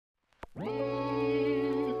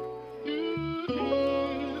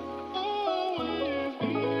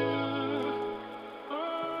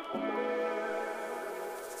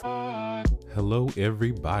Hello,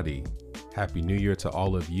 everybody. Happy New Year to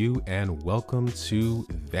all of you, and welcome to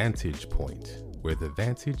Vantage Point, where the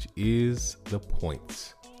vantage is the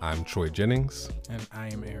point. I'm Troy Jennings. And I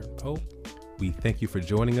am Aaron Pope. We thank you for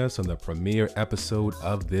joining us on the premiere episode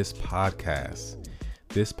of this podcast.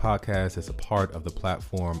 This podcast is a part of the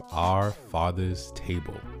platform Our Father's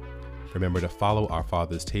Table. Remember to follow Our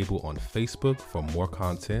Father's Table on Facebook for more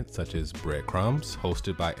content such as Breadcrumbs,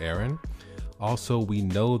 hosted by Aaron. Also, we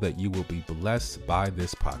know that you will be blessed by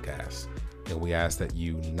this podcast, and we ask that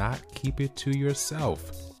you not keep it to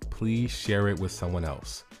yourself. Please share it with someone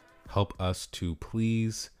else. Help us to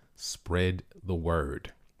please spread the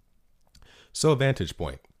word. So, vantage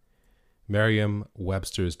point.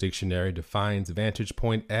 Merriam-Webster's dictionary defines vantage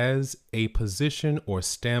point as a position or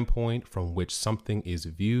standpoint from which something is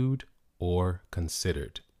viewed or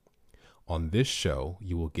considered. On this show,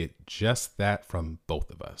 you will get just that from both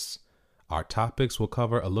of us. Our topics will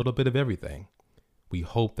cover a little bit of everything. We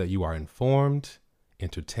hope that you are informed,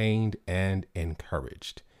 entertained, and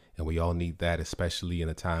encouraged. And we all need that, especially in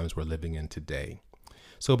the times we're living in today.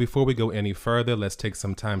 So before we go any further, let's take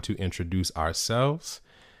some time to introduce ourselves.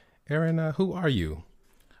 Aaron, who are you?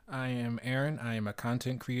 I am Aaron. I am a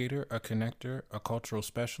content creator, a connector, a cultural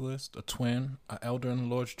specialist, a twin, an elder in the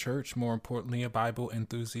Lord's church, more importantly, a Bible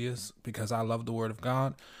enthusiast because I love the Word of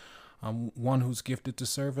God. I'm one who's gifted to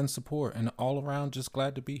serve and support, and all around just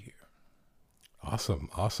glad to be here.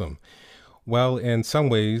 Awesome. Well, in some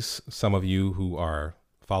ways, some of you who are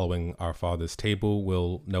following Our Father's Table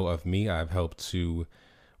will know of me. I've helped to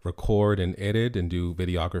record and edit and do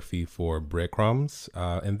videography for Breadcrumbs.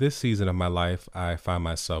 In this season of my life, I find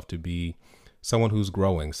myself to be someone who's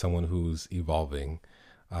growing, someone who's evolving.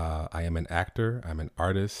 I am an actor. I'm an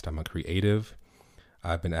artist. I'm a creative.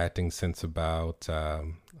 I've been acting since about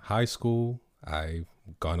high school. I've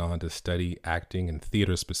gone on to study acting and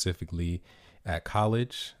theater specifically at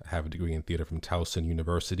college. I have a degree in theater from Towson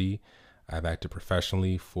University. I've acted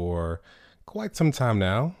professionally for quite some time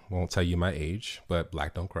now. Won't tell you my age, but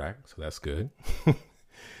black don't crack, so that's good.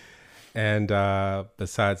 And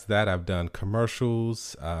besides that, I've done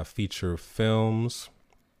commercials, feature films,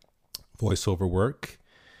 voiceover work.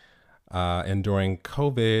 And during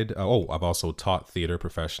COVID, I've also taught theater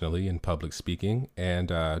professionally in public speaking. And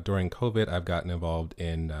during COVID, I've gotten involved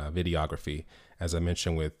in videography, as I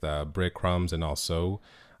mentioned, with Breadcrumbs. And also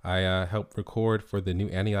I helped record for the New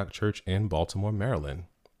Antioch Church in Baltimore, Maryland.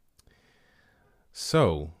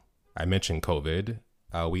 So I mentioned COVID.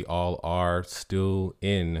 We all are still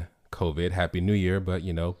in COVID. Happy New Year. But,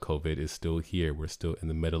 COVID is still here. We're still in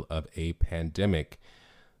the middle of a pandemic.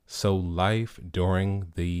 So life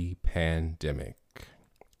during the pandemic.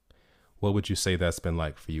 What would you say that's been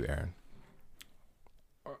like for you, Aaron?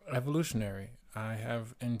 Evolutionary. I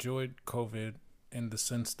have enjoyed COVID in the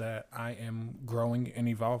sense that I am growing and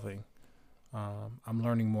evolving. I'm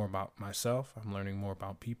learning more about myself. I'm learning more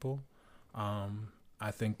about people.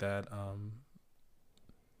 I think that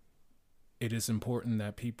it is important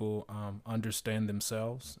that people understand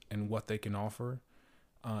themselves and what they can offer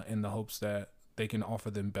in the hopes that they can offer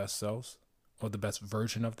them best selves or the best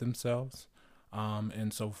version of themselves.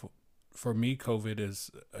 And so for me, COVID is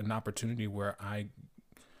an opportunity where I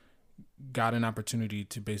got an opportunity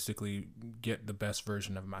to basically get the best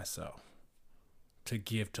version of myself to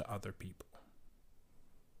give to other people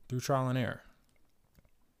through trial and error.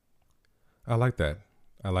 I like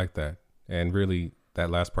that. And really that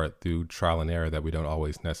last part, through trial and error, that we don't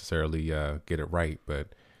always necessarily get it right, but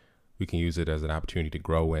we can use it as an opportunity to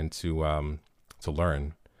grow and to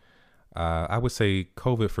learn. I would say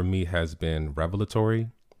COVID for me has been revelatory.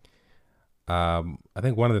 I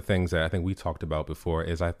think one of the things that I think we talked about before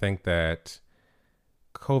is I think that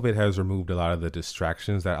COVID has removed a lot of the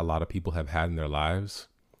distractions that a lot of people have had in their lives.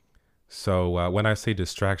 So when I say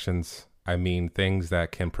distractions, I mean things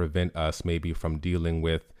that can prevent us maybe from dealing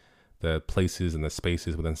with the places and the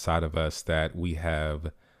spaces within inside of us that we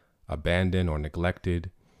have abandoned or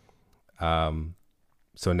neglected. So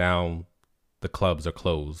now the clubs are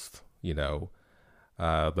closed, the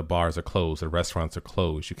bars are closed, the restaurants are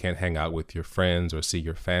closed. You can't hang out with your friends or see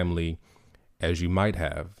your family as you might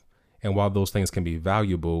have. And while those things can be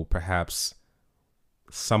valuable, perhaps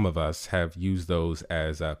some of us have used those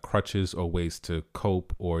as crutches or ways to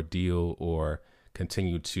cope or deal or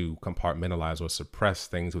continue to compartmentalize or suppress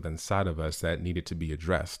things within inside of us that needed to be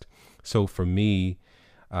addressed. So for me,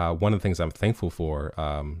 one of the things I'm thankful for,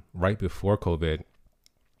 right before COVID,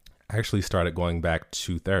 I actually started going back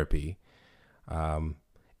to therapy.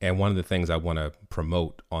 And one of the things I want to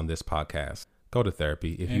promote on this podcast, go to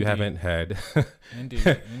therapy. If you haven't had,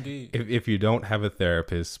 Indeed. if you don't have a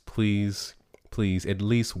therapist, please, at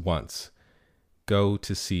least once, go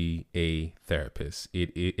to see a therapist.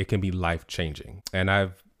 It can be life changing. And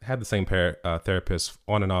I've had the same therapist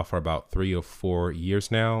on and off for about 3 or 4 years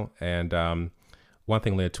now. And one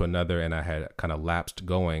thing led to another, and I had kind of lapsed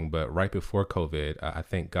going. But right before COVID, I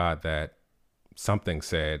thank God that something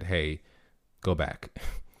said, hey, go back.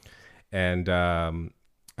 And I'm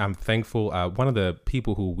thankful. One of the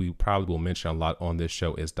people who we probably will mention a lot on this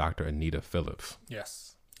show is Dr. Anita Phillips.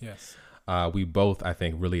 Yes. We both, I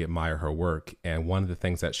think, really admire her work. And one of the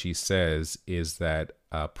things that she says is that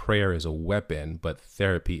prayer is a weapon, but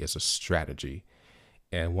therapy is a strategy.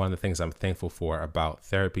 And one of the things I'm thankful for about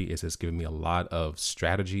therapy is it's given me a lot of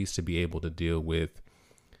strategies to be able to deal with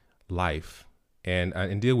life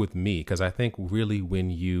and deal with me. Because I think really when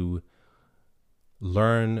you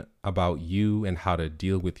learn about you and how to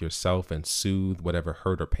deal with yourself and soothe whatever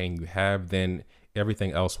hurt or pain you have, then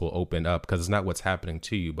everything else will open up, because it's not what's happening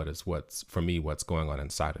to you, but it's what's going on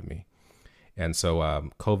inside of me. And so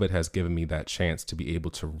COVID has given me that chance to be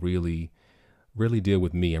able to really deal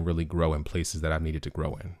with me and really grow in places that I've needed to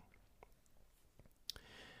grow in.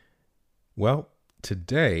 Well,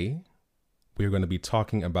 today we're going to be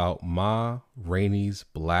talking about Ma Rainey's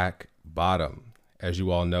Black Bottom. As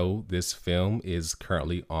you all know, this film is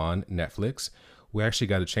currently on Netflix. We actually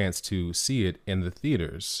got a chance to see it in the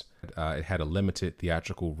theaters. It had a limited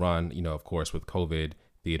theatrical run. You know, of course, with COVID,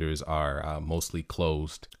 theaters are mostly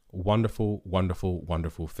closed. Wonderful, wonderful,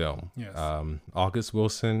 wonderful film. Yes. August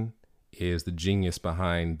Wilson is the genius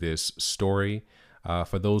behind this story.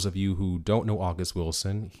 For those of you who don't know August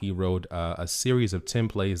Wilson, he wrote a series of 10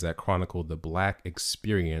 plays that chronicle the Black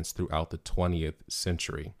experience throughout the 20th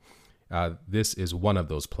century. This is one of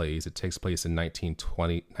those plays. It takes place in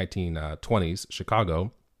 1920s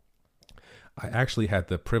Chicago. I actually had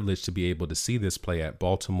the privilege to be able to see this play at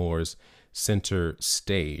Baltimore's Center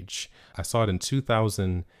Stage. I saw it in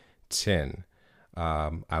 2010.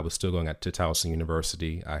 I was still going to Towson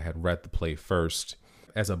University. I had read the play first.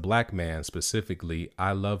 As a Black man specifically,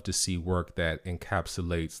 I love to see work that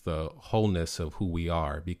encapsulates the wholeness of who we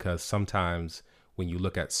are, because sometimes when you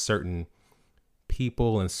look at certain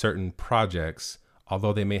people and certain projects,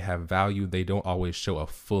 although they may have value, they don't always show a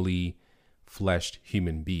fully fleshed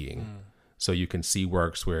human being. So you can see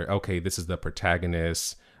works where, okay, this is the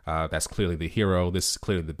protagonist, that's clearly the hero, this is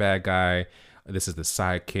clearly the bad guy, this is the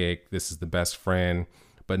sidekick, this is the best friend.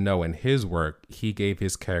 But no, in his work, he gave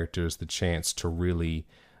his characters the chance to really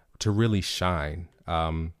shine.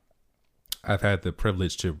 I've had the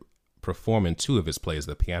privilege to perform in 2 of his plays,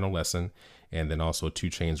 The Piano Lesson and then also 2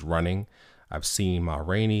 Chainz Running. I've seen Ma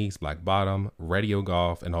Rainey's Black Bottom, Radio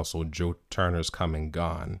Golf, and also Joe Turner's Come and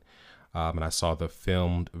Gone. And I saw the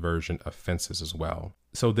filmed version of Fences as well.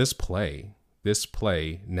 So this play,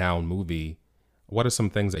 now movie, what are some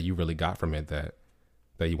things that you really got from it that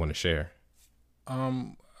you want to share?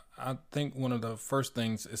 I think one of the first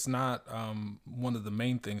things, it's not one of the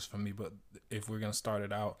main things for me, but if we're going to start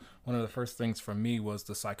it out, one of the first things for me was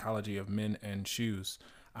the psychology of men and shoes.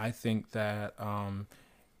 I think that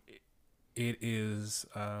it is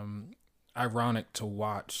ironic to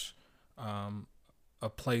watch a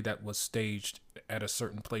play that was staged at a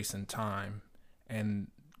certain place in time and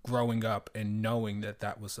growing up and knowing that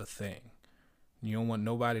that was a thing. You don't want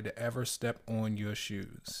nobody to ever step on your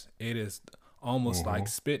shoes. It is almost like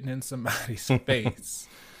spitting in somebody's face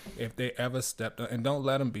if they ever stepped on. And don't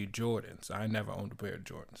let them be Jordans. I never owned a pair of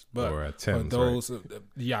Jordans. But or Tim's, for those, right?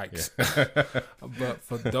 Yikes. Yeah. But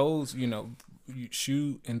for those,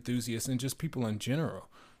 shoe enthusiasts and just people in general,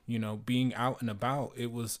 being out and about,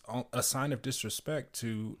 it was a sign of disrespect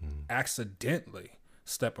to accidentally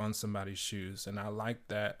step on somebody's shoes. And I like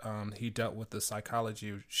that he dealt with the psychology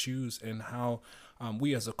of shoes and how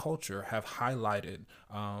we as a culture have highlighted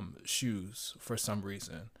shoes for some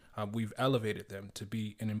reason. We've elevated them to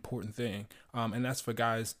be an important thing. And that's for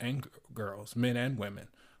guys and girls, men and women,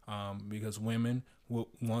 because women will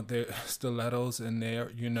want their stilettos and their,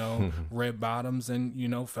 red bottoms,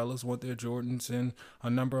 and, fellas want their Jordans and a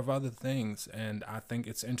number of other things. And I think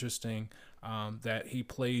it's interesting that he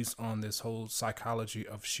plays on this whole psychology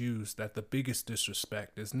of shoes, that the biggest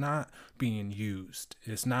disrespect is not being used.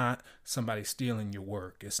 It's not somebody stealing your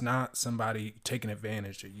work. It's not somebody taking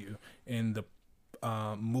advantage of you. In the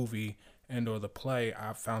movie and or the play,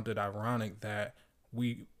 I found it ironic that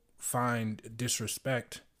we find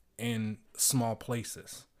disrespect in small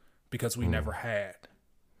places because we never had.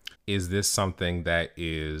 Is this something that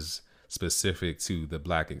is specific to the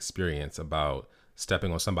Black experience about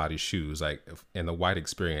stepping on somebody's shoes? Like in the white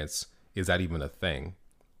experience, is that even a thing?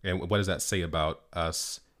 And what does that say about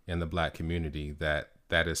us in the Black community that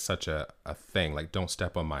is such a thing? Like, don't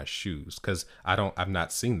step on my shoes, because I've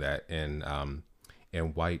not seen that in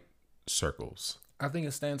white circles. I think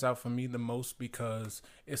it stands out for me the most because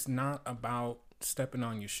it's not about stepping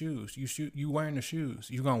on your shoes. You wearing the shoes.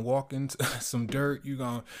 You're gonna walk into some dirt. You're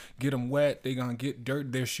gonna get them wet. They're gonna get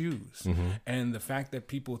dirt their shoes. And the fact that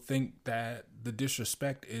people think that the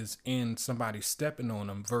disrespect is in somebody stepping on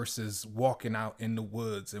them versus walking out in the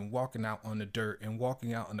woods and walking out on the dirt and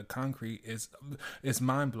walking out on the concrete is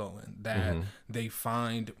mind blowing. That they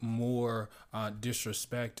find more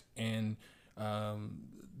disrespect in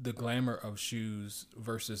the glamour of shoes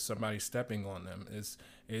versus somebody stepping on them.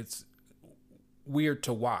 It's weird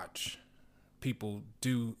to watch people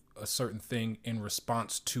do a certain thing in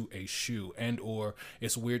response to a shoe, and or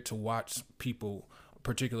it's weird to watch people,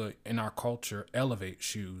 particularly in our culture, elevate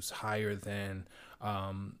shoes higher than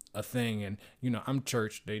a thing. And I'm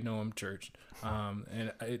church. They know I'm church,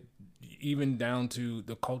 and it even down to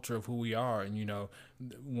the culture of who we are. And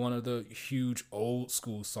one of the huge old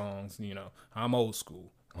school songs. I'm old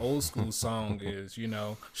school. Old school song is,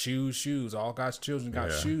 shoes, all God's children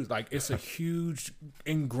got shoes. Like, it's a huge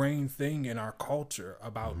ingrained thing in our culture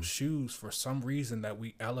about shoes for some reason, that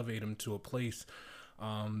we elevate them to a place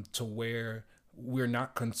to where we're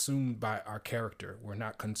not consumed by our character. We're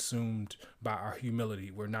not consumed by our humility.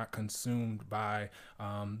 We're not consumed by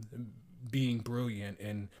being brilliant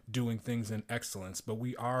and doing things in excellence, but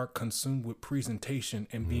we are consumed with presentation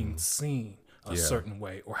and being seen a certain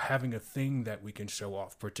way, or having a thing that we can show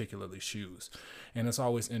off, particularly shoes. And it's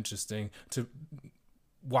always interesting to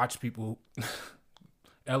watch people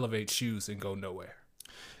elevate shoes and go nowhere.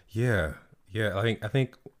 Yeah. I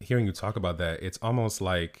think hearing you talk about that, it's almost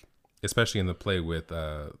like, especially in the play with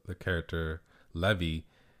the character Levy,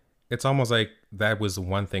 it's almost like that was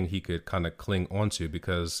one thing he could kind of cling onto,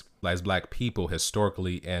 because as Black people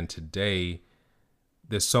historically and today,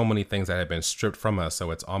 there's so many things that have been stripped from us.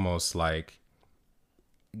 So it's almost like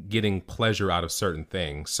getting pleasure out of certain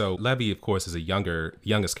things. So Levy, of course, is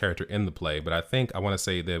youngest character in the play, but I want to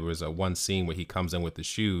say there was one scene where he comes in with the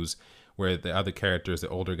shoes, where the other characters, the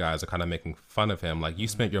older guys, are kind of making fun of him, like, you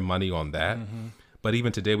spent your money on that. But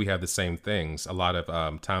even today we have the same things. A lot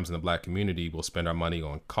of times in the Black community, we'll spend our money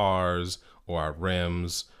on cars or our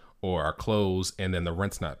rims or our clothes, and then the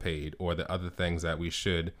rent's not paid, or the other things that we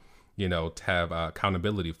should have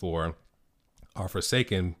accountability for are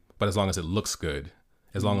forsaken. But as long as it looks good,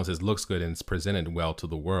 and it's presented well to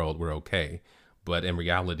the world, we're okay. But in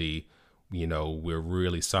reality, we're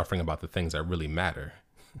really suffering about the things that really matter.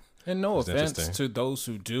 And no offense to those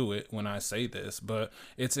who do it when I say this, but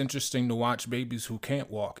it's interesting to watch babies who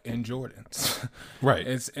can't walk in Jordans. Right.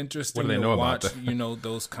 It's interesting to watch,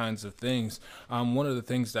 those kinds of things. One of the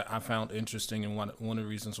things that I found interesting, and one of the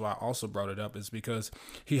reasons why I also brought it up, is because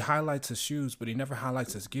he highlights his shoes, but he never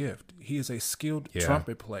highlights his gift. He is a skilled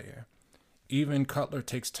trumpet player. Even Cutler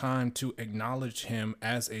takes time to acknowledge him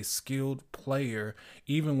as a skilled player,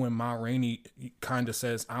 even when Ma Rainey kind of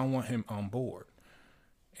says, I want him on board.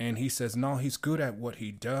 And he says, no, he's good at what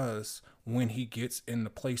he does when he gets in the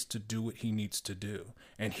place to do what he needs to do.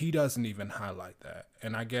 And he doesn't even highlight that.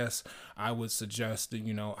 And I guess I would suggest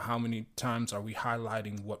that, how many times are we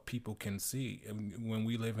highlighting what people can see? And when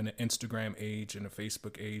we live in an Instagram age and a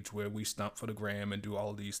Facebook age where we stump for the gram and do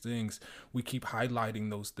all these things, we keep highlighting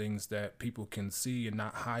those things that people can see and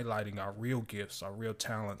not highlighting our real gifts, our real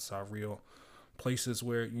talents, our real places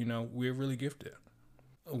where, we're really gifted.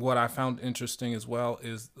 What I found interesting as well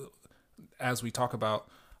is, as we talk about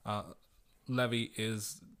Levy,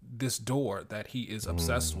 is this door that he is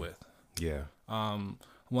obsessed with. Yeah.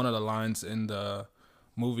 One of the lines in the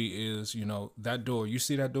movie is, that door, you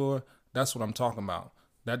see that door? That's what I'm talking about.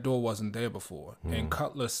 That door wasn't there before. And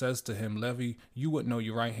Cutler says to him, Levy, you wouldn't know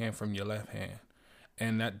your right hand from your left hand.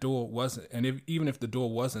 And that door wasn't, and even if the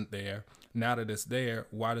door wasn't there, now that it's there,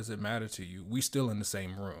 why does it matter to you? We still in the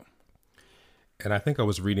same room. And I think I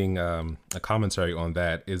was reading a commentary on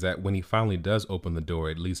that, is that when he finally does open the door,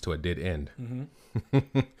 it leads to a dead end.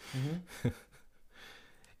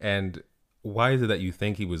 And why is it that you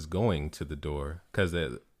think he was going to the door? Because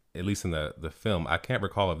at least in the film, I can't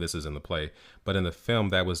recall if this is in the play, but in the film,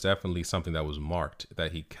 that was definitely something that was marked,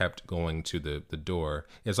 that he kept going to the door.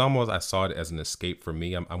 It's almost, I saw it as an escape for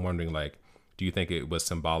me. I'm wondering, like, do you think it was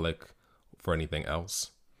symbolic for anything else?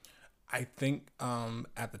 I think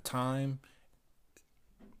at the time,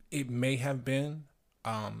 it may have been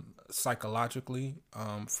psychologically.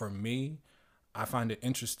 For me, I find it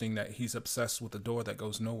interesting that he's obsessed with a door that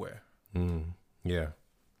goes nowhere. Yeah.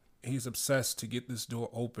 he's obsessed to get this door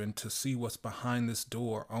open, to see what's behind this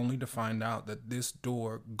door, only to find out that this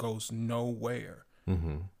door goes nowhere.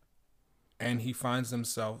 Mm-hmm. And he finds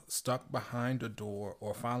himself stuck behind a door,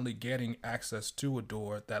 or finally getting access to a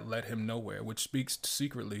door that led him nowhere, which speaks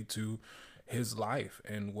secretly to his life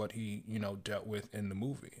and what he, dealt with in the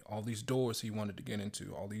movie. All these doors he wanted to get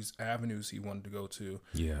into, all these avenues he wanted to go to,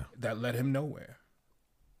 that led him nowhere.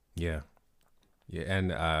 Yeah.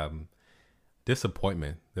 And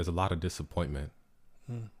disappointment. There's a lot of disappointment.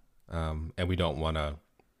 And we don't want to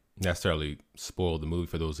necessarily spoil the movie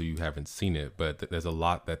for those of you who haven't seen it, but there's a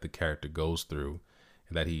lot that the character goes through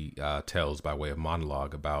and that he tells by way of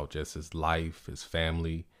monologue about just his life, his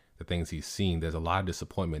family, the things he's seen. There's a lot of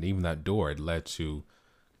disappointment. Even that door, in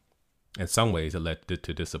some ways, it led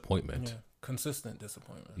to disappointment. Yeah, consistent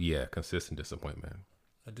disappointment. Yeah, consistent disappointment.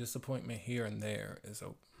 A disappointment here and there is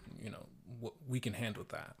we can handle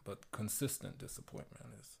that, but consistent disappointment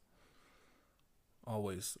is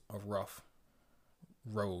always a rough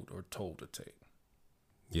road or toll to take.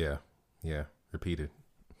 Yeah, repeated.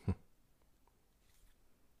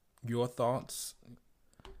 Your thoughts?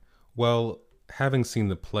 Well, having seen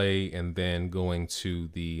the play and then going to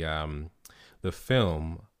the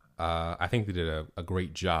film, I think they did a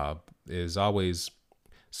great job.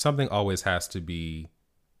 Something always has to be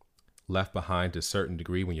left behind to a certain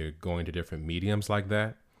degree when you're going to different mediums like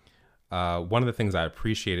that. One of the things I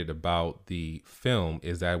appreciated about the film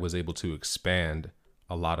is that I was able to expand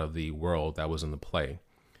a lot of the world that was in the play.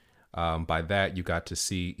 By that, you got to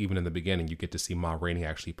see, even in the beginning, you get to see Ma Rainey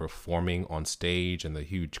actually performing on stage and the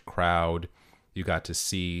huge crowd. You got to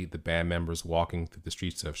see the band members walking through the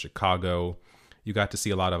streets of Chicago. You got to see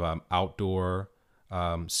a lot of outdoor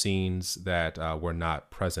scenes that were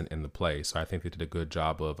not present in the play. So I think they did a good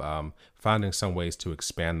job of finding some ways to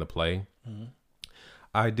expand the play. Mm-hmm.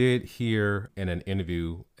 I did hear in an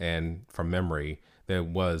interview, and from memory, there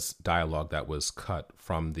was dialogue that was cut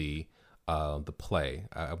from the play.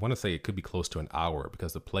 I want to say it could be close to an hour,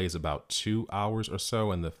 because the play is about 2 hours or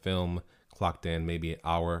so, and the film clocked in maybe an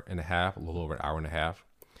hour and a half, a little over an hour and a half.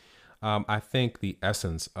 I think the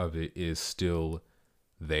essence of it is still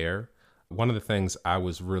there. One of the things I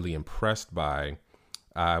was really impressed by,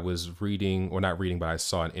 I was reading, or not reading, but I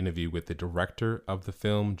saw an interview with the director of the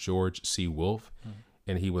film, George C. Wolfe,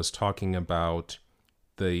 and he was talking about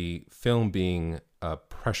the film being a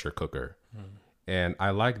pressure cooker. And I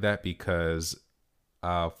like that because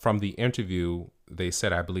from the interview, they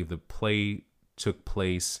said, I believe the play took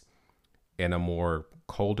place in a more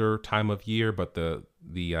colder time of year, but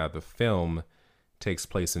the film takes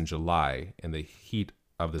place in July, in the heat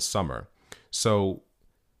of the summer. So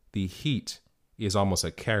the heat is almost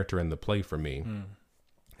a character in the play for me.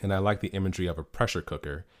 And I like the imagery of a pressure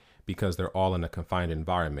cooker because they're all in a confined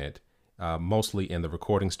environment, mostly in the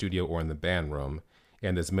recording studio or in the band room.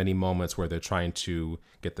 And there's many moments where they're trying to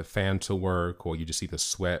get the fan to work, or you just see the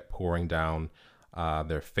sweat pouring down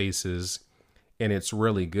their faces. And it's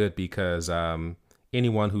really good because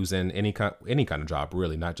anyone who's in any kind of job,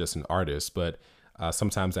 really, not just an artist, but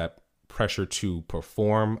sometimes that pressure to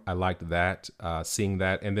perform, I liked that, seeing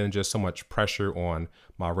that. And then just so much pressure on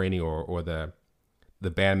Ma Rainey or the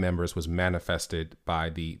band members was manifested by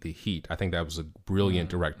the heat. I think that was a brilliant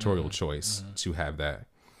directorial choice to have that.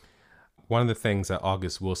 One of the things that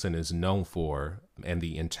August Wilson is known for, and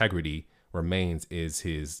the integrity remains, is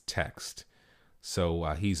his text. So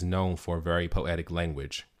he's known for very poetic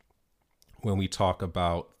language. When we talk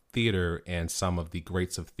about theater and some of the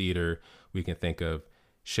greats of theater, we can think of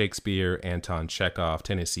Shakespeare, Anton Chekhov,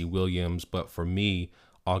 Tennessee Williams. But for me,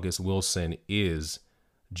 August Wilson is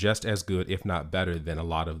just as good, if not better, than a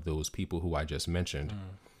lot of those people who I just mentioned.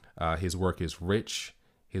 His work is rich.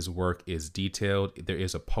 His work is detailed. There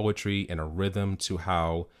is a poetry and a rhythm to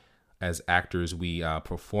how, as actors, we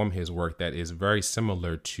perform his work that is very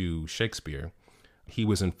similar to Shakespeare. He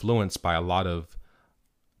was influenced by a lot of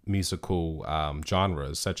musical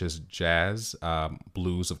genres, such as jazz,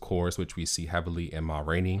 blues, of course, which we see heavily in Ma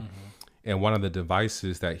Rainey. And one of the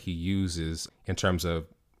devices that he uses in terms of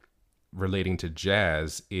relating to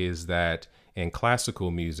jazz is that in classical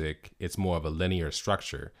music, it's more of a linear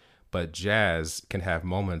structure. But jazz can have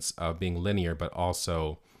moments of being linear, but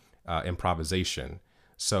also improvisation.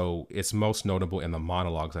 So it's most notable in the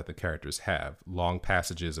monologues that the characters have, long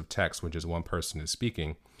passages of text when just one person is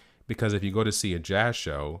speaking. Because if you go to see a jazz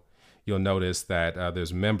show, you'll notice that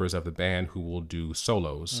there's members of the band who will do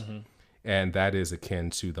solos, and that is akin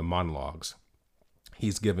to the monologues.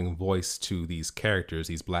 He's giving voice to these characters,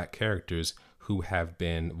 these Black characters who have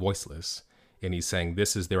been voiceless. And he's saying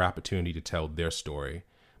this is their opportunity to tell their story.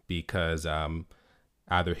 Because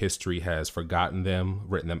either history has forgotten them,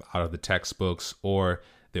 written them out of the textbooks, or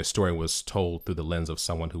their story was told through the lens of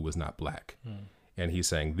someone who was not Black. And he's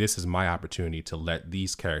saying, this is my opportunity to let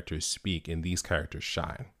these characters speak and these characters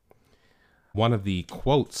shine. One of the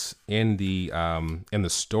quotes in the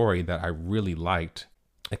story that I really liked,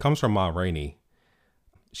 it comes from Ma Rainey.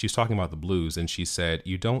 She's talking about the blues, and she said,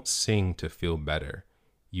 "You don't sing to feel better.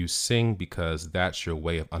 You sing because that's your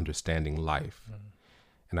way of understanding life."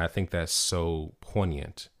 And I think that's so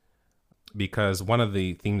poignant, because one of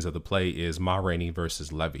the themes of the play is Ma Rainey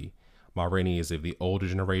versus Levy. Ma Rainey is of the older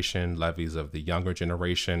generation, Levy's of the younger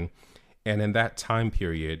generation. And in that time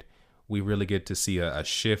period, we really get to see a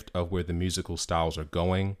shift of where the musical styles are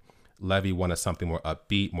going. Levy wanted something more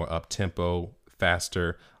upbeat, more up-tempo,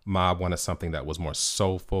 faster. Ma wanted something that was more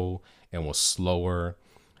soulful and was slower.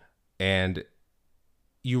 And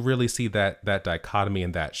you really see that dichotomy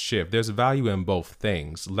and that shift. There's value in both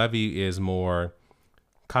things. Levy is more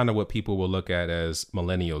kind of what people will look at as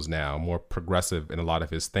millennials now, more progressive in a lot of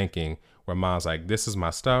his thinking, where Ma's like, this is my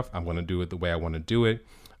stuff. I'm going to do it the way I want to do it.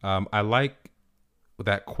 I like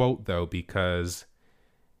that quote, though, because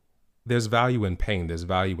there's value in pain. There's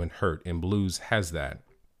value in hurt, and blues has that.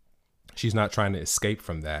 She's not trying to escape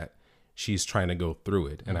from that. She's trying to go through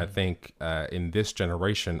it. And I think in this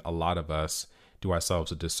generation, a lot of us do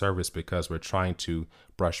ourselves a disservice because we're trying to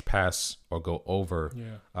brush past or go over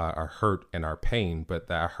our hurt and our pain. But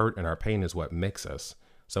that hurt and our pain is what makes us.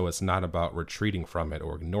 So it's not about retreating from it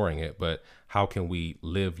or ignoring it, but how can we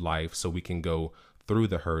live life so we can go through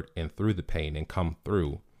the hurt and through the pain and come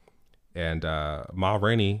through. And Ma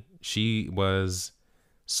Rainey, she was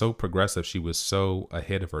so progressive. She was so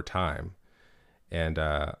ahead of her time. And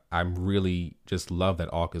I'm really just love that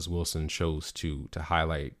August Wilson chose to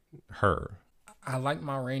highlight her. I like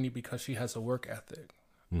Ma Rainey because she has a work ethic.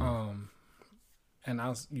 And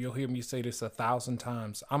you'll hear me say this 1,000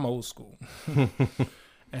 times. I'm old school.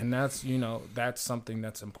 And that's, that's something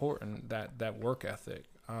that's important, that work ethic.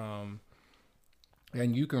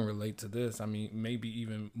 And you can relate to this. I mean, maybe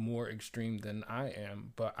even more extreme than I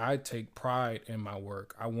am, but I take pride in my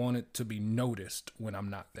work. I want it to be noticed when I'm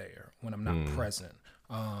not there, when I'm not present.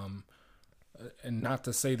 And not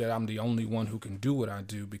to say that I'm the only one who can do what I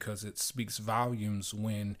do, because it speaks volumes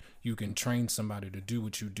when you can train somebody to do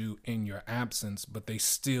what you do in your absence, but they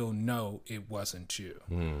still know it wasn't you.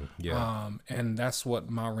 And that's what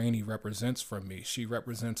Ma Rainey represents for me. She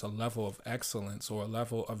represents a level of excellence, or a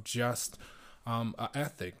level of just an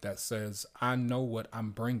ethic that says, I know what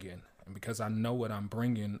I'm bringing. And because I know what I'm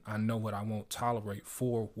bringing, I know what I won't tolerate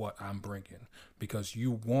for what I'm bringing, because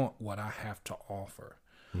you want what I have to offer.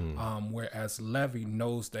 Whereas Levy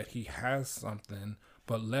knows that he has something,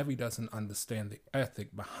 but Levy doesn't understand the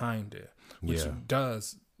ethic behind it, which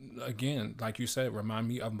does, again, like you said, remind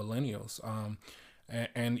me of millennials,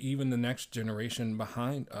 and even the next generation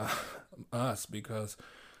behind us, because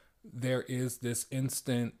there is this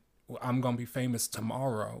instant, I'm going to be famous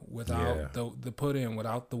tomorrow, without the put in,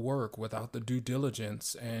 without the work, without the due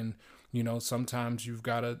diligence. And, sometimes you've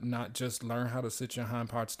got to not just learn how to sit your hind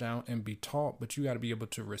parts down and be taught, but you got to be able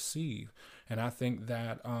to receive. And I think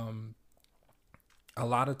that a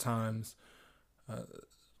lot of times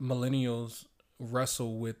millennials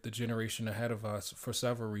wrestle with the generation ahead of us for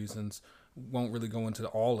several reasons. Won't really go into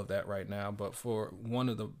all of that right now, but for one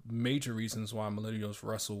of the major reasons why millennials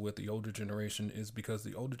wrestle with the older generation is because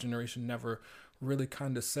the older generation never really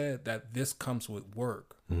kind of said that this comes with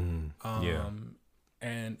work.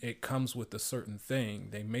 And it comes with a certain thing.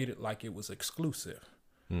 They made it like it was exclusive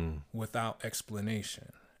without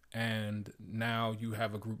explanation. And now you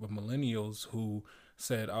have a group of millennials who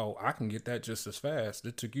said, oh, I can get that just as fast.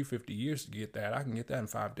 It took you 50 years to get that. I can get that in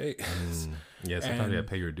 5 days. Sometimes you gotta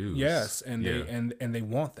pay your dues. Yes, and they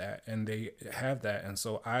want that, and they have that. And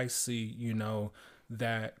so I see,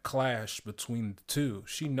 that clash between the two.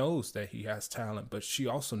 She knows that he has talent, but she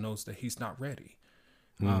also knows that he's not ready.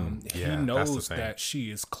 He knows that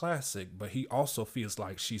she is classic, but he also feels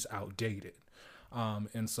like she's outdated.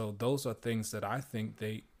 And so those are things that I think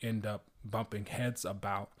they end up bumping heads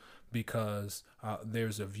about, because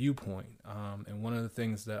there's a viewpoint. And one of the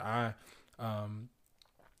things that I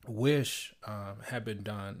wish had been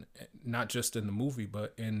done, not just in the movie,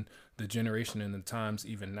 but in the generation and the times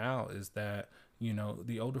even now, is that,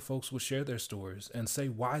 the older folks would share their stories and say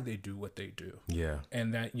why they do what they do.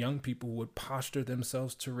 And that young people would posture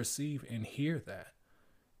themselves to receive and hear that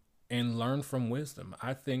and learn from wisdom.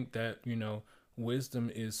 I think that, wisdom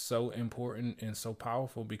is so important and so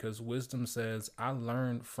powerful, because wisdom says, I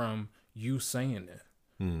learned from you saying it.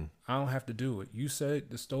 I don't have to do it. You said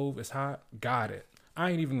the stove is hot. Got it. I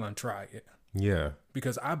ain't even going to try it. Yeah.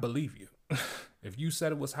 Because I believe you. If you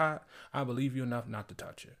said it was hot, I believe you enough not to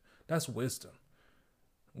touch it. That's wisdom.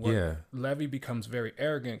 What Levy becomes very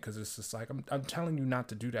arrogant because it's just like, I'm telling you not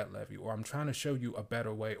to do that, Levy, or I'm trying to show you a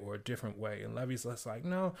better way or a different way. And Levy's just like,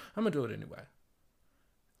 no, I'm going to do it anyway.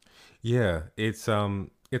 Yeah, it's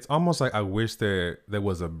almost like I wish there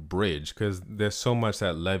was a bridge, because there's so much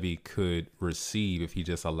that Levy could receive if he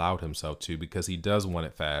just allowed himself to, because he does want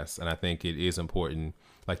it fast. And I think it is important,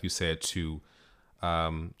 like you said, to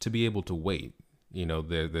be able to wait. You know,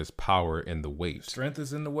 there's power in the wait. Strength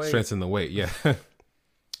is in the wait. Strength's in the wait, yeah.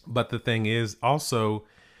 But the thing is, also,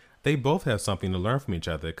 they both have something to learn from each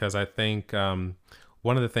other, because I think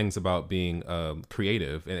one of the things about being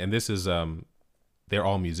creative, and this is, they're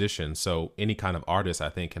all musicians, so any kind of artist, I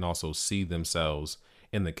think, can also see themselves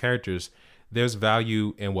in the characters. There's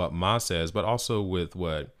value in what Ma says, but also with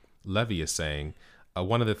what Levy is saying.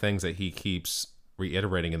 One of the things that he keeps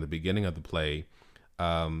reiterating in the beginning of the play,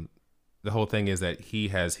 the whole thing is that he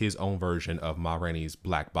has his own version of Ma Rainey's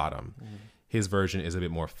Black Bottom. Mm. His version is a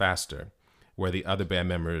bit more faster, where the other band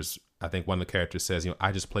members, I think one of the characters says,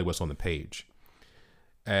 I just play what's on the page.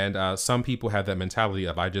 And some people have that mentality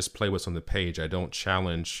of, I just play what's on the page. I don't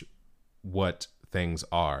challenge what things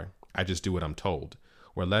are. I just do what I'm told.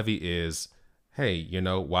 Where Levy is, hey,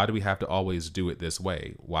 why do we have to always do it this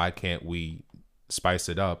way? Why can't we spice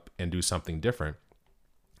it up and do something different?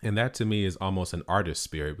 And that to me is almost an artist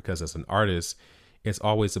spirit, because as an artist, it's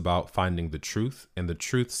always about finding the truth, and the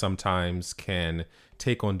truth sometimes can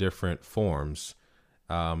take on different forms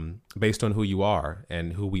based on who you are,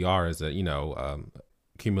 and who we are as a,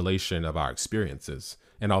 accumulation of our experiences.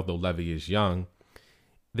 And although Levy is young,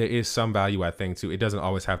 there is some value, I think, to it. Doesn't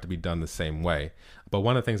always have to be done the same way. But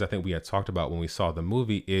one of the things I think we had talked about when we saw the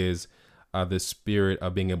movie is the spirit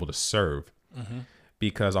of being able to serve. Mm-hmm.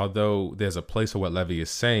 Because although there's a place for what Levy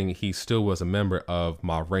is saying, he still was a member of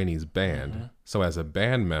Ma Rainey's band. Mm-hmm. So as a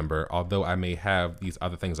band member, although I may have these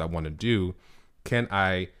other things I want to do, can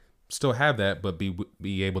I still have that, but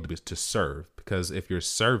be able to serve? Because if you're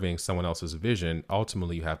serving someone else's vision,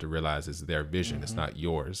 ultimately you have to realize it's their vision. Mm-hmm. It's not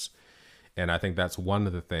yours. And I think that's one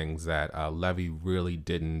of the things that Levy really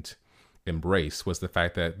didn't embrace, was the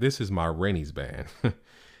fact that this is Ma Rainey's band.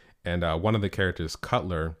 And one of the characters,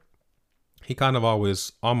 Cutler, he kind of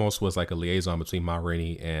always almost was like a liaison between Ma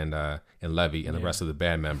Rainey and Levy and the rest of the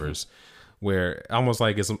band members, where almost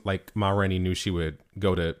like it's like Ma Rainey knew she would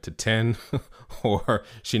go to 10 or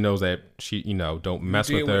she knows that she, don't mess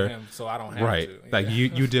with her. With him, so I don't have right. to. Like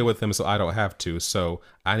you deal with him, so I don't have to. So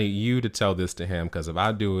I need you to tell this to him, because if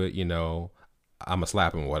I do it, I'm going to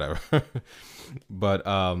slap him or whatever. But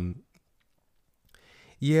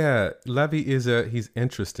Levy he's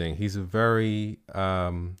interesting. He's a very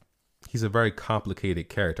complicated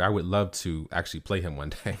character. I would love to actually play him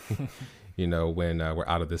one day, when we're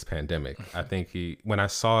out of this pandemic. I think when I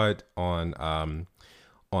saw it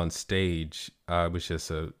on stage, it was just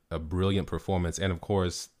a brilliant performance. And of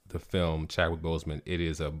course, the film, Chadwick Boseman, it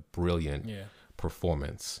is a brilliant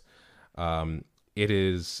performance. It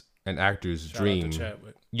is an actor's dream. Shout out to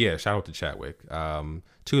Chadwick. Yeah, shout out to Chadwick.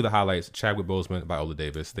 Two of the highlights, Chadwick Boseman, Viola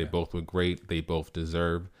Davis. They both were great. They both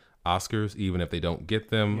deserve Oscars. Even if they don't get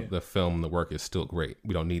them, the work is still great.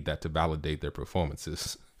 We don't need that to validate their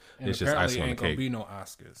performances. And it's just icing on the cake. Ain't gonna be no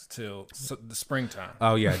Oscars till the springtime.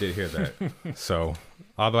 Oh yeah, I did hear that. So,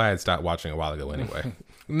 although I had stopped watching a while ago anyway.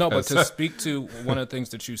 No, but to speak to one of the things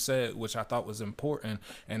that you said, which I thought was important,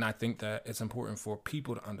 and I think that it's important for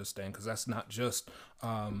people to understand, because that's not just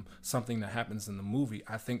something that happens in the movie.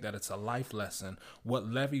 I think that it's a life lesson. What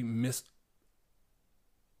Levy missed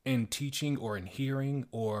in teaching or in hearing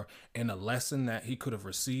or in a lesson that he could have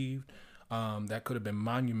received, that could have been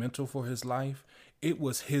monumental for his life, it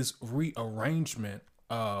was his rearrangement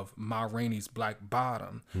of Ma Rainey's Black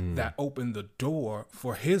Bottom that opened the door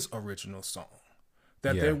for his original song.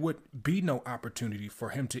 That there would be no opportunity for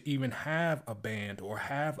him to even have a band or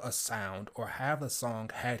have a sound or have a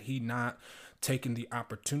song had he not taken the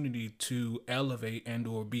opportunity to elevate and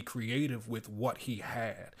or be creative with what he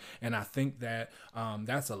had. And I think that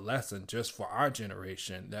that's a lesson just for our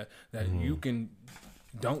generation, that you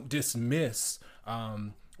don't dismiss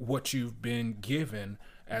what you've been given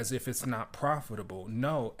as if it's not profitable.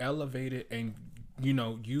 No, elevate it and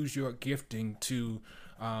use your gifting to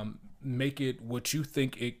make it what you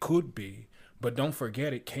think it could be. But don't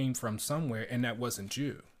forget, it came from somewhere, and that wasn't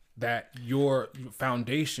you. That your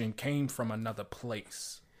foundation came from another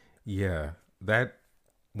place. Yeah, that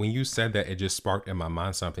when you said that, it just sparked in my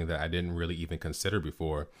mind something that I didn't really even consider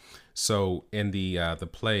before. So in the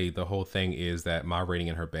play, the whole thing is that Ma Rainey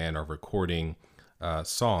and her band are recording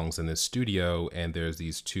songs in the studio, and there's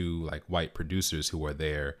these two like white producers who are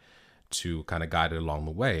there to kind of guide it along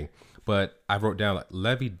the way. But I wrote down, like,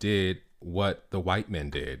 Levy did what the white men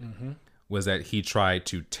did, was that he tried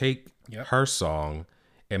to take her song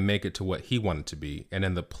and make it to what he wanted to be. And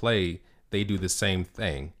in the play, they do the same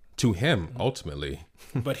thing to him, ultimately.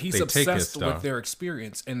 But he's obsessed with their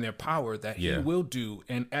experience and their power that he will do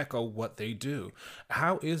and echo what they do.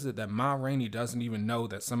 How is it that Ma Rainey doesn't even know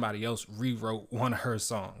that somebody else rewrote one of her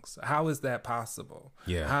songs? How is that possible?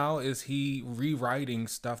 Yeah. How is he rewriting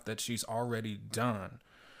stuff that she's already done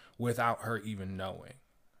without her even knowing?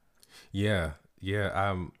 Yeah.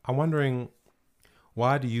 I'm wondering,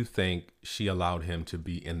 why do you think she allowed him to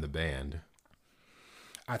be in the band?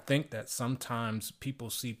 I think that sometimes people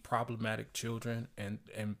see problematic children and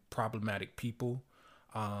problematic people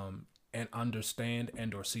and understand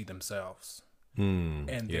and or see themselves. And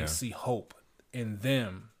they see hope in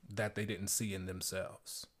them that they didn't see in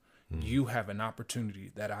themselves. You have an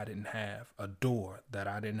opportunity that I didn't have, a door that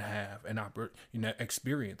I didn't have, an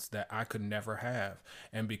experience that I could never have.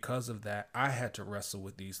 And because of that, I had to wrestle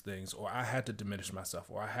with these things, or I had to diminish myself,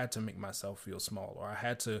 or I had to make myself feel small, or I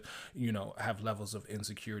had to, have levels of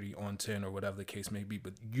insecurity on 10 or whatever the case may be.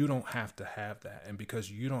 But you don't have to have that. And because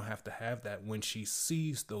you don't have to have that, when she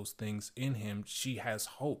sees those things in him, she has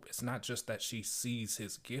hope. It's not just that she sees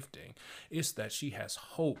his gifting. It's that she has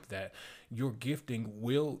hope that your gifting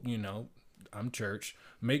will, I'm church,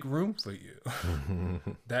 make room for you.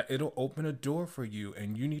 That it'll open a door for you.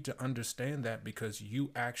 And you need to understand that because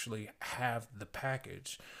you actually have the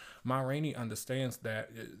package. Ma Rainey understands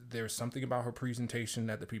that there's something about her presentation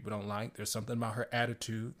that the people don't like. There's something about her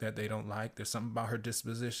attitude that they don't like. There's something about her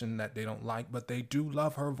disposition that they don't like, but they do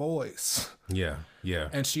love her voice. Yeah.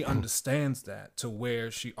 And she understands that, to where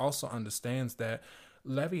she also understands that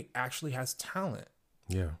Levy actually has talent.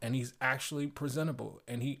 Yeah. And he's actually presentable,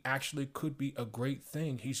 and he actually could be a great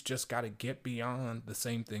thing. He's just got to get beyond the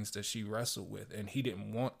same things that she wrestled with, and he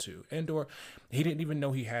didn't want to, or he didn't even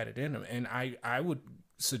know he had it in him. And I would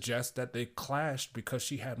suggest that they clashed because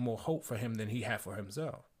she had more hope for him than he had for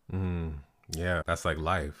himself. Yeah, that's like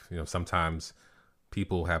life. Sometimes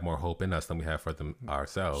people have more hope in us than we have for them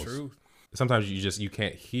ourselves. True. Sometimes you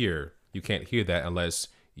can't hear that unless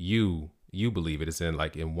you believe it. It's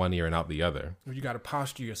in one ear and out the other. You got to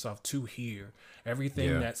posture yourself to hear.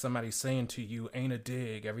 Everything that somebody's saying to you ain't a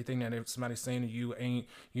dig. Everything that somebody's saying to you ain't,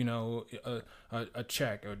 a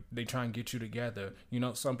check, or they try and get you together.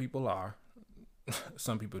 Some people are.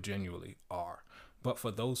 Some people genuinely are. But for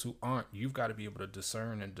those who aren't, you've got to be able to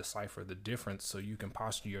discern and decipher the difference so you can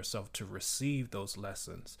posture yourself to receive those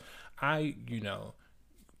lessons. I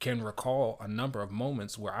can recall a number of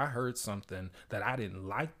moments where I heard something that I didn't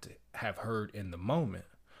like to have heard in the moment,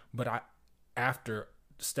 but after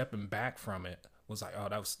stepping back from it, was like,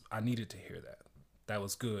 I needed to hear that. That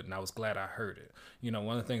was good, and I was glad I heard it.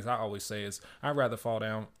 One of the things I always say is, I'd rather fall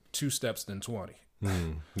down 2 steps than 20.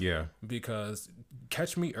 Yeah. Because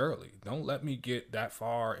catch me early. Don't let me get that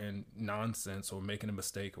far in nonsense or making a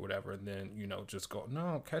mistake or whatever, and then just go,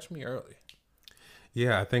 no, catch me early.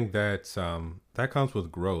 Yeah, I think that that comes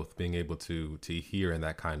with growth, being able to hear in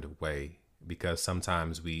that kind of way, because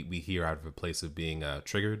sometimes we hear out of a place of being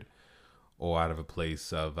triggered, or out of a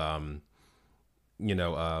place of of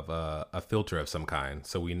a filter of some kind.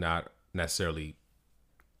 So we're not necessarily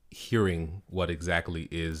hearing what exactly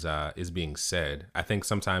is being said. I think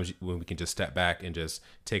sometimes when we can just step back and just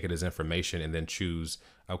take it as information and then choose,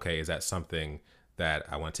 okay, is that something that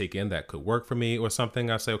I want to take in that could work for me, or something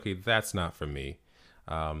I say, okay, that's not for me.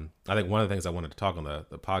 I think one of the things I wanted to talk on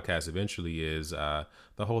the podcast eventually is the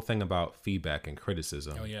whole thing about feedback and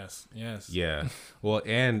criticism. Oh, yes. Yeah. Well,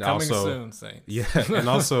 and coming also, soon, Saints. Yeah, and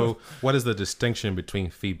also, what is the distinction between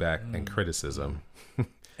feedback and criticism?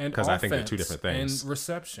 Because I think they're 2 different things. And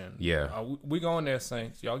reception. Yeah. We going there,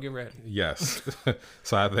 Saints. Y'all get ready. Yes.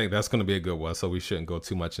 So I think that's going to be a good one. So we shouldn't go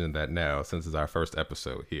too much into that now, since it's our first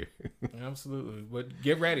episode here. Absolutely. But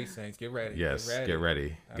get ready, Saints. Get ready. Yes. Get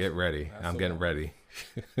ready. Get ready. I'm getting ready.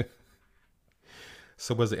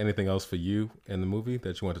 So was there anything else for you in the movie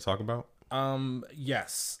that you want to talk about?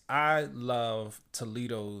 Yes. I love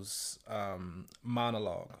Toledo's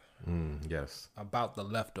monologue. Yes. About the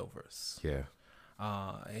leftovers. Yeah.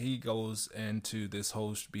 He goes into this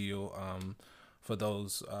whole spiel for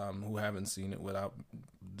those who haven't seen it, without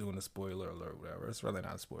doing a spoiler alert or whatever. It's really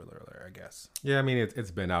not a spoiler alert, I guess. Yeah, I mean,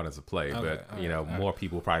 it's been out as a play, okay, but, more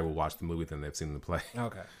people probably will watch the movie than they've seen the play.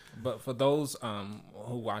 Okay. But for those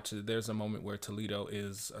who watch it, there's a moment where Toledo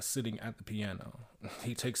is sitting at the piano.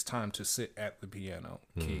 He takes time to sit at the piano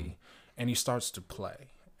key, and he starts to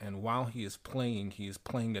play. And while he is playing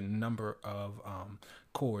a number of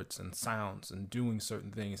chords and sounds and doing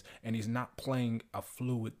certain things. And he's not playing a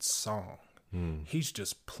fluid song. He's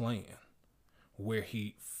just playing where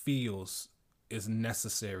he feels is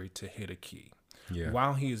necessary to hit a key. Yeah.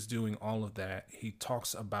 While he is doing all of that, he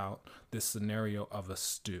talks about this scenario of a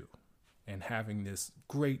stew and having this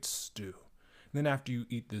great stew. Then after you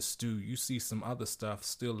eat this stew, you see some other stuff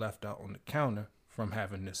still left out on the counter from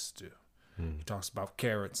having this stew. He talks about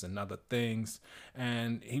carrots and other things.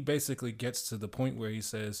 And he basically gets to the point where he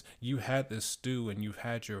says, you had this stew and you've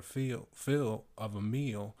had your fill of a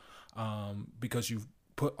meal because you've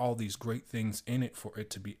put all these great things in it for it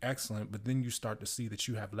to be excellent. But then you start to see that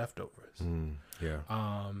you have leftovers.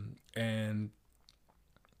 And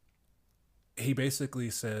he basically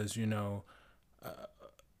says,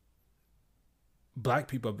 black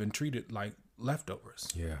people have been treated like leftovers.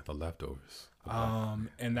 Yeah, the leftovers.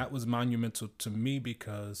 And that was monumental to me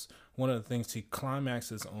because one of the things he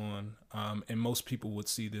climaxes on, and most people would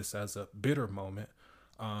see this as a bitter moment,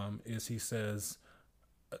 is he says,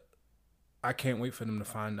 I can't wait for them to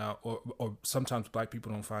find out, or sometimes black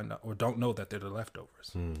people don't find out or don't know that they're the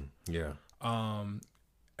leftovers. Yeah.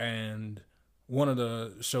 And one of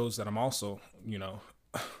the shows that I'm also,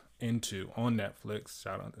 into on Netflix,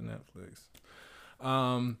 shout out to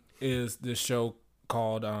Netflix, is this show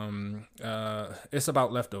called it's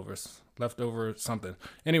about leftover something.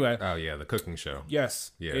 Anyway. Oh yeah, the cooking show.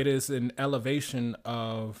 Yes. Yeah. It is an elevation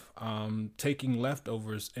of taking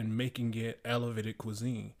leftovers and making it elevated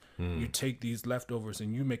cuisine. You take these leftovers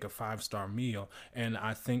and you make a 5-star meal. And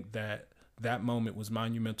I think that moment was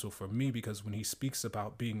monumental for me because when he speaks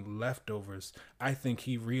about being leftovers, I think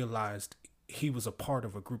he realized he was a part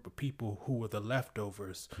of a group of people who were the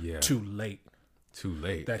leftovers too late.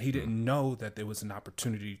 That he didn't know that there was an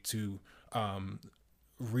opportunity to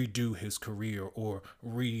redo his career or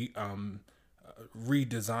redesign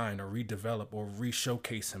or redevelop or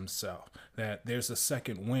re-showcase himself. That there's a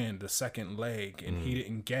second wind, a second leg, and he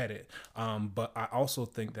didn't get it. But I also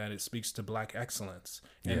think that it speaks to black excellence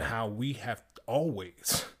and how we have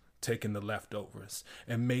always taken the leftovers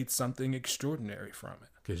and made something extraordinary from it.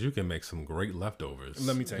 Because you can make some great leftovers.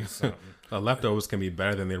 Let me tell you something. The leftovers can be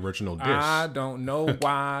better than the original dish. I don't know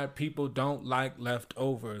why people don't like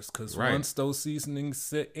leftovers. Because once those seasonings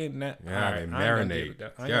sit in that, marinate.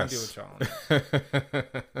 I ain't gonna deal with y'all on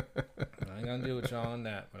that. I ain't gonna deal with y'all on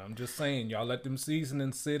that. But I'm just saying, y'all let them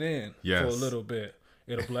seasonings sit in for a little bit.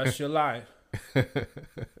 It'll bless your life.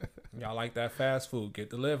 Y'all like that fast food?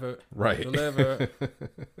 Get delivered. Right. Get delivered.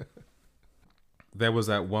 There was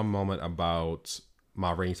that one moment about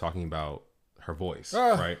Ma Rainey talking about her voice,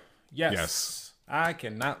 right? Yes. I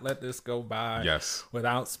cannot let this go by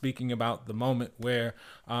without speaking about the moment where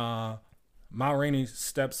Ma Rainey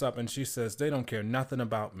steps up and she says, they don't care nothing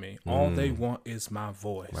about me. All they want is my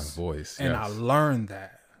voice. My voice, And I learned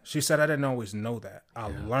that. She said, I didn't always know that. I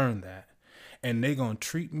learned that. And they gonna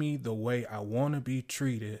treat me the way I want to be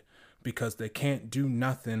treated because they can't do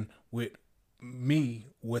nothing with me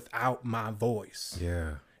without my voice.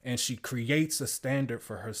 Yeah. And she creates a standard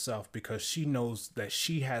for herself because she knows that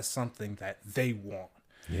she has something that they want.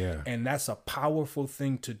 Yeah. And that's a powerful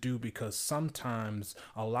thing to do because sometimes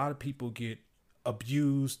a lot of people get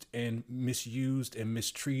abused and misused and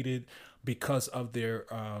mistreated because of their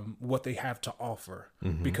what they have to offer,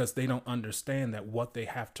 because they don't understand that what they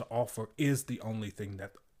have to offer is the only thing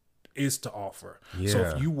that is to offer. So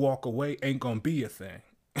if you walk away, ain't gonna be a thing.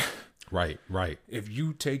 Right. If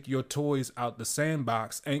you take your toys out the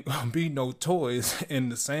sandbox, ain't gonna be no toys in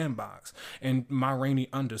the sandbox. And Ma Rainey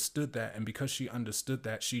understood that. And because she understood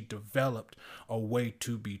that, she developed a way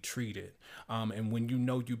to be treated. And when you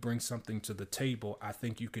know you bring something to the table, I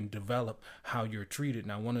think you can develop how you're treated.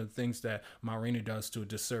 Now, one of the things that Ma Rainey does to a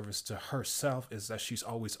disservice to herself is that she's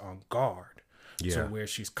always on guard. So where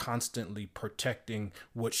she's constantly protecting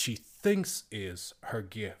what she thinks is her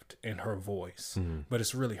gift and her voice, but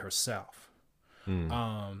it's really herself.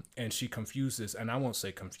 And she confuses, and I won't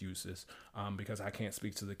say confuses because I can't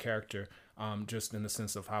speak to the character just in the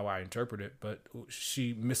sense of how I interpret it, but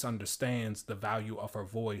she misunderstands the value of her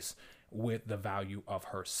voice with the value of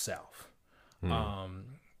herself.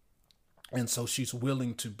 And so she's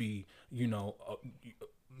willing to be,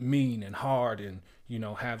 mean and hard and,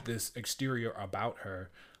 have this exterior about her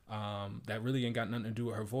that really ain't got nothing to do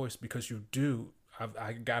with her voice because you do.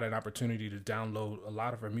 I got an opportunity to download a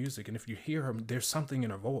lot of her music. And if you hear her, there's something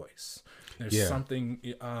in her voice. There's something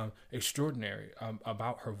extraordinary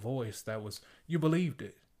about her voice that was, you believed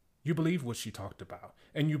it. You believed what she talked about.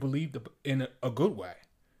 And you believed in a good way.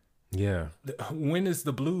 Yeah. When is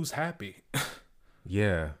the blues happy?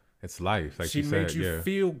 Yeah. It's life, like She you made said. you Yeah.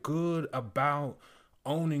 feel good about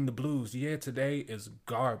owning the blues. Yeah, today is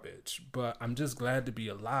garbage, but I'm just glad to be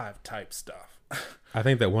alive type stuff. I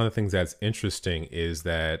think that one of the things that's interesting is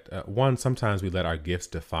that one, sometimes we let our gifts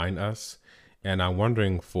define us, and I'm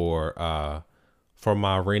wondering for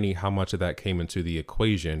Ma Rainey how much of that came into the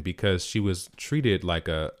equation, because she was treated like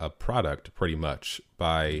a product pretty much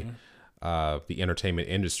by the entertainment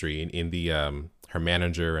industry, in the her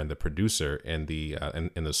manager and the producer and the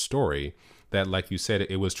in the story, that, like you said,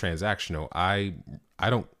 it was transactional. I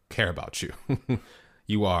don't care about you.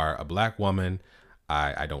 You are a black woman.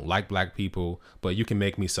 I don't like black people, but you can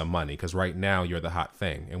make me some money because right now you're the hot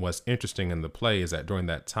thing. And what's interesting in the play is that during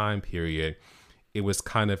that time period, it was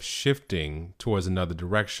kind of shifting towards another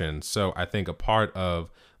direction. So I think a part of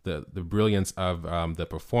the brilliance of the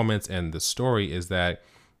performance and the story is that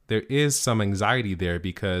there is some anxiety there,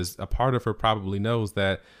 because a part of her probably knows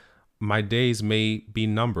that my days may be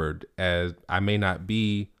numbered, as I may not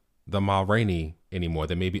be the Ma Rainey anymore.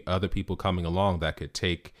 There may be other people coming along that could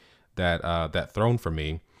take that throne for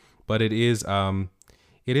me. But it is very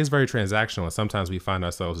transactional, and sometimes we find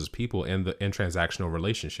ourselves as people in transactional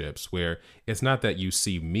relationships where it's not that you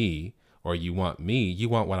see me or you want me, you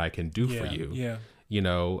want what I can do for you. Yeah. You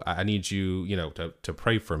know, I need you, to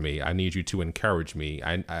pray for me. I need you to encourage me.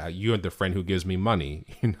 You're the friend who gives me money.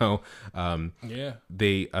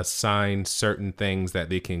 They assign certain things that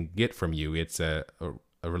they can get from you. It's a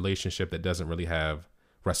relationship that doesn't really have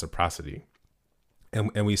reciprocity.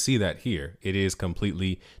 And we see that here. It is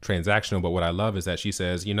completely transactional. But what I love is that she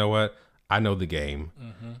says, you know what? I know the game.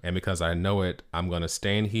 And because I know it, I'm going to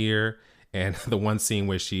stand here. And the one scene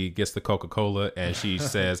where she gets the Coca-Cola and she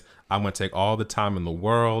says, I'm going to take all the time in the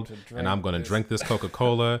world and I'm going to drink this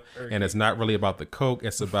Coca-Cola. And it's not really about the Coke.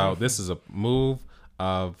 It's about, this is a move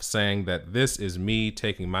of saying that this is me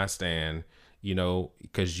taking my stand,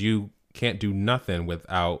 because you can't do nothing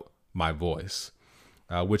without my voice,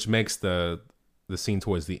 which makes the scene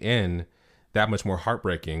towards the end that much more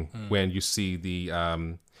heartbreaking when you see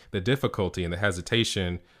the difficulty and the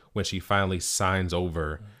hesitation when she finally signs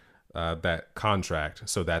over that contract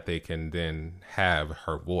so that they can then have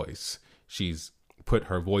her voice. She's put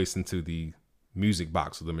her voice into the music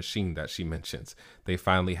box or the machine that she mentions. They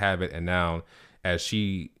finally have it, and now as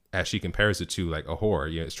she compares it to like a horror,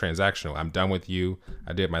 it's transactional. I'm done with you.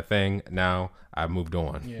 I did my thing. Now I've moved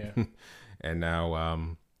on. Yeah. And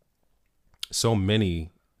now so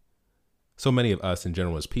many of us in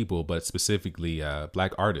general as people, but specifically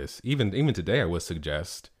black artists, even today, I would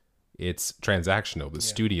suggest it's transactional. The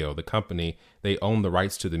studio, the company, they own the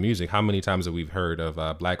rights to the music. How many times have we heard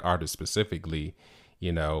of black artists specifically,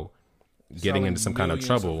 getting into some kind of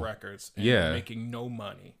trouble? Of records and making no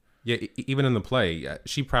money. Yeah, even in the play,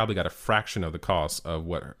 she probably got a fraction of the cost of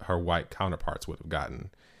what her white counterparts would have gotten.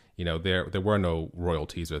 There were no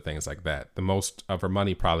royalties or things like that. The most of her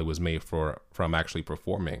money probably was made from actually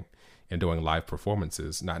performing and doing live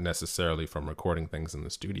performances, not necessarily from recording things in the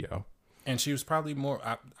studio. And she was probably more,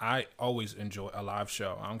 I always enjoy a live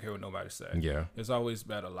show. I don't care what nobody says. Yeah. It's always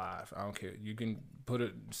better live. I don't care. You can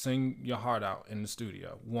sing your heart out in the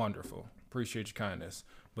studio. Wonderful. Appreciate your kindness.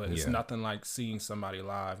 But it's nothing like seeing somebody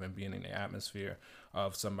live and being in the atmosphere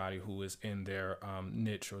of somebody who is in their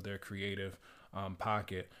niche or their creative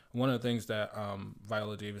pocket. One of the things that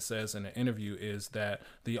Viola Davis says in the interview is that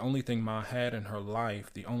the only thing Ma had in her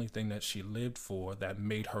life, the only thing that she lived for that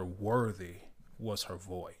made her worthy was her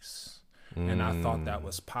voice. And I thought that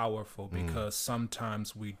was powerful because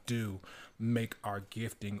sometimes we do make our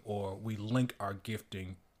gifting, or we link our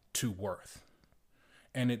gifting to worth.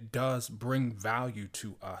 And it does bring value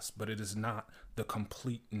to us, but it is not the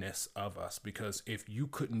completeness of us. Because if you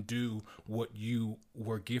couldn't do what you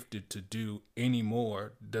were gifted to do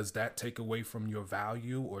anymore, does that take away from your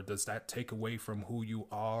value, or does that take away from who you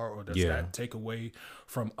are, or does that take away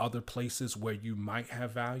from other places where you might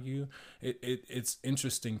have value? It's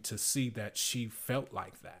interesting to see that she felt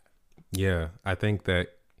like that. Yeah, I think that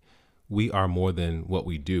we are more than what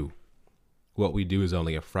we do. What we do is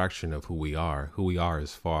only a fraction of who we are. Who we are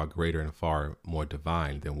is far greater and far more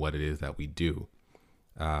divine than what it is that we do.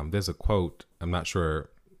 There's a quote, I'm not sure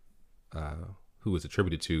who it's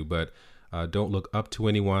attributed to, but don't look up to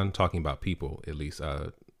anyone, talking about people at least.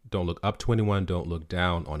 Don't look up to anyone, don't look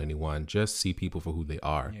down on anyone, just see people for who they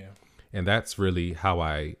are. Yeah. And that's really how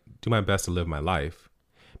I do my best to live my life.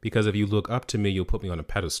 Because if you look up to me, you'll put me on a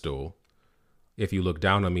pedestal. If you look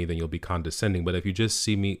down on me, then you'll be condescending. But if you just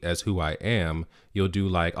see me as who I am, you'll do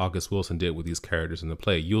like August Wilson did with these characters in the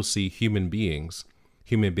play. You'll see human beings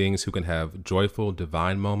who can have joyful,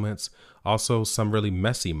 divine moments, also some really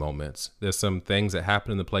messy moments. There's some things that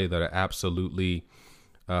happen in the play that are absolutely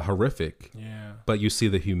horrific. Yeah. But you see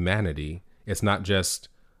the humanity. It's not just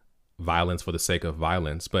violence for the sake of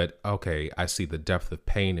violence, but okay, I see the depth of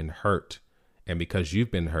pain and hurt. And because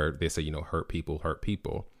you've been hurt, they say, hurt people hurt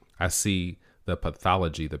people. I see the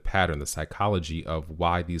pathology, the pattern, the psychology of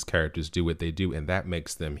why these characters do what they do. And that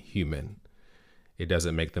makes them human. It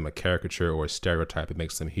doesn't make them a caricature or a stereotype. It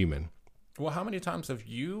makes them human. Well, how many times have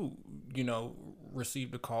you,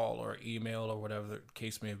 received a call or email or whatever the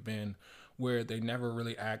case may have been where they never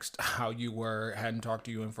really asked how you were, hadn't talked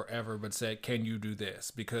to you in forever, but said, can you do this?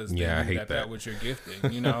 Because they I knew hate that was your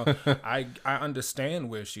gifting. I understand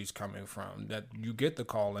where she's coming from, that you get the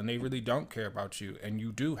call and they really don't care about you. And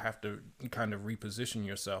you do have to kind of reposition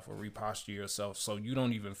yourself or reposture yourself so you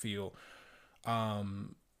don't even feel,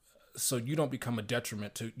 so you don't become a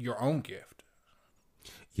detriment to your own gift.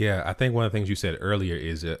 Yeah, I think one of the things you said earlier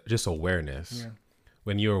is just awareness. Yeah.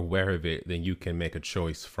 When you're aware of it, then you can make a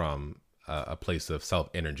choice from a place of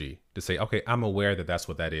self-energy to say, okay, I'm aware that that's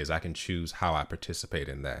what that is. I can choose how I participate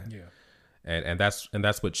in that. Yeah. And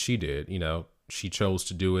that's what she did. She chose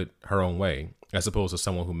to do it her own way, as opposed to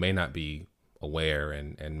someone who may not be aware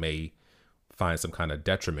and may find some kind of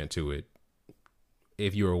detriment to it.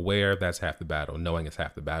 If you're aware, that's half the battle. Knowing is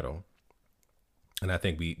half the battle. And I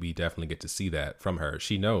think we definitely get to see that from her.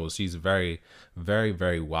 She knows. She's very, very,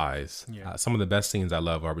 very wise. Yeah. Some of the best scenes I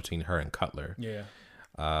love are between her and Cutler. Yeah.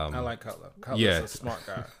 I like Cutler. Cutler's yeah. a smart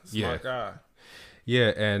guy. Smart guy. Yeah,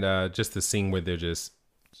 and just the scene where they're just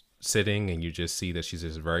sitting and you just see that she's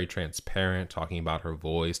just very transparent, talking about her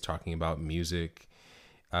voice, talking about music.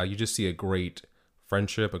 You just see a great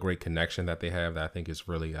friendship, a great connection that they have that I think is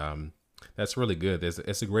really, that's really good.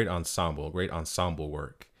 It's a great ensemble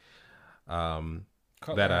work.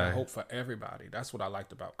 Cutler had hope for everybody. That's what I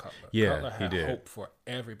liked about Cutler. Yeah, Cutler had he did. hope for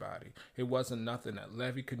everybody. It wasn't nothing that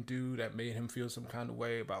Levy could do that made him feel some kind of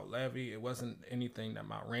way about Levy. It wasn't anything that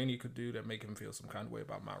Ma Rainey could do that made him feel some kind of way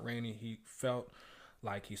about Ma Rainey. He felt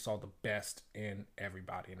like he saw the best in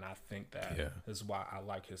everybody, and I think that is why I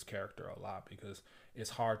like his character a lot, because it's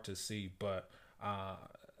hard to see, but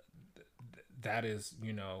that is,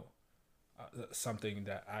 something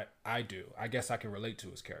that I do. I guess I can relate to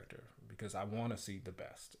his character because I want to see the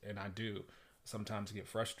best, and I do sometimes get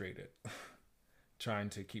frustrated trying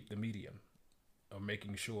to keep the medium or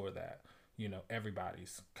making sure that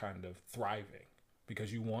everybody's kind of thriving,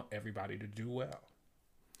 because you want everybody to do well.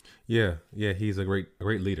 Yeah, he's a great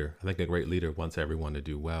leader. I think a great leader wants everyone to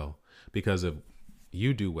do well, because if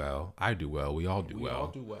you do well, I do well, we all do well. We all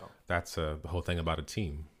do well. That's the whole thing about a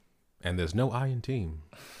team, and there's no I in team.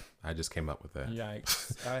 I just came up with that.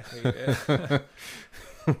 Yikes. I hate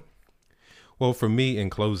it. Well, for me,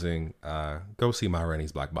 in closing, go see Ma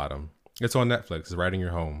Rainey's Black Bottom. It's on Netflix. It's right in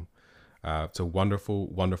your home. It's a wonderful,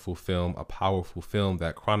 wonderful film, a powerful film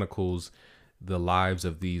that chronicles the lives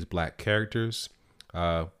of these Black characters.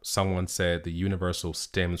 Someone said the universal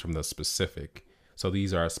stems from the specific. So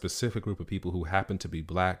these are a specific group of people who happen to be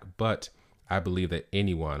Black, but I believe that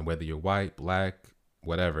anyone, whether you're white, Black,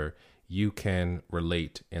 whatever, you can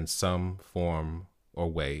relate in some form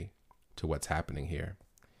or way to what's happening here.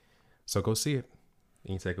 So go see it.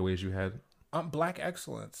 Any takeaways you had? Black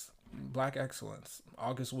excellence. Black excellence.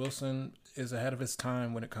 August Wilson is ahead of his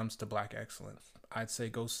time when it comes to Black excellence. I'd say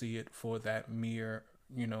go see it for that mere,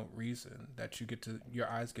 reason that your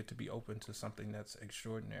eyes get to be open to something that's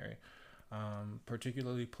extraordinary.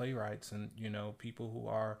 Particularly playwrights and, people who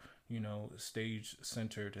are, stage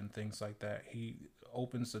centered and things like that. He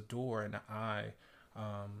opens the door and the eye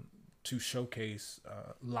to showcase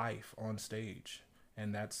life on stage.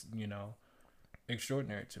 And that's,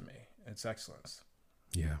 extraordinary to me. It's excellence.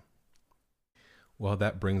 Yeah. Well,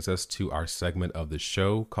 that brings us to our segment of the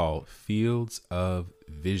show called Fields of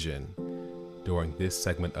Vision. During this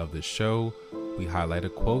segment of the show, we highlight a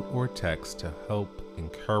quote or text to help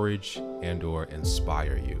encourage and or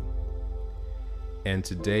inspire you. And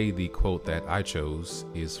today, the quote that I chose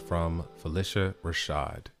is from Phylicia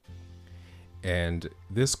Rashad. And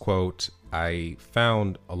this quote I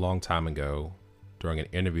found a long time ago during an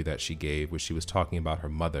interview that she gave, where she was talking about her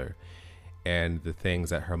mother and the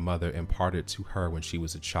things that her mother imparted to her when she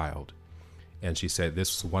was a child. And she said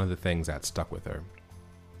this was one of the things that stuck with her.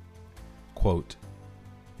 Quote,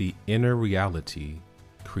 "The inner reality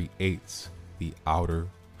creates the outer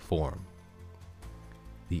form.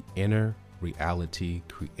 The inner reality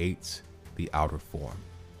creates the outer form."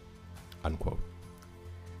 Unquote.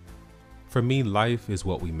 For me, life is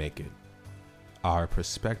what we make it. Our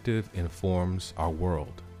perspective informs our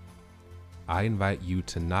world. I invite you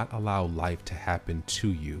to not allow life to happen to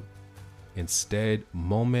you. Instead,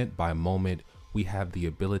 moment by moment, we have the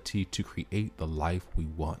ability to create the life we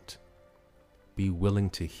want. Be willing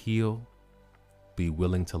to heal. Be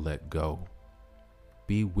willing to let go.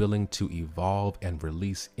 Be willing to evolve and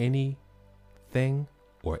release anything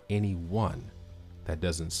or anyone that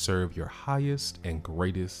doesn't serve your highest and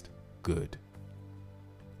greatest good.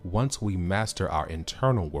 Once we master our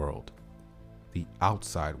internal world, the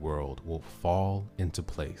outside world will fall into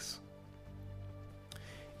place.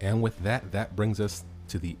 And with that, that brings us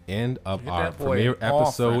to the end of our premiere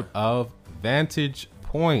episode of Vantage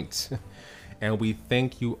Point. And we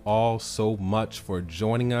thank you all so much for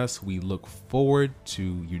joining us. We look forward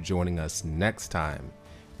to you joining us next time.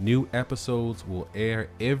 New episodes will air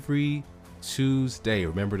every Tuesday.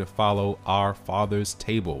 Remember to follow Our Father's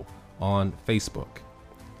Table on Facebook.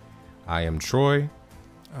 I am Troy.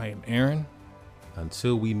 I am Aaron.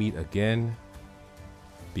 Until we meet again,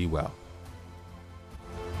 be well.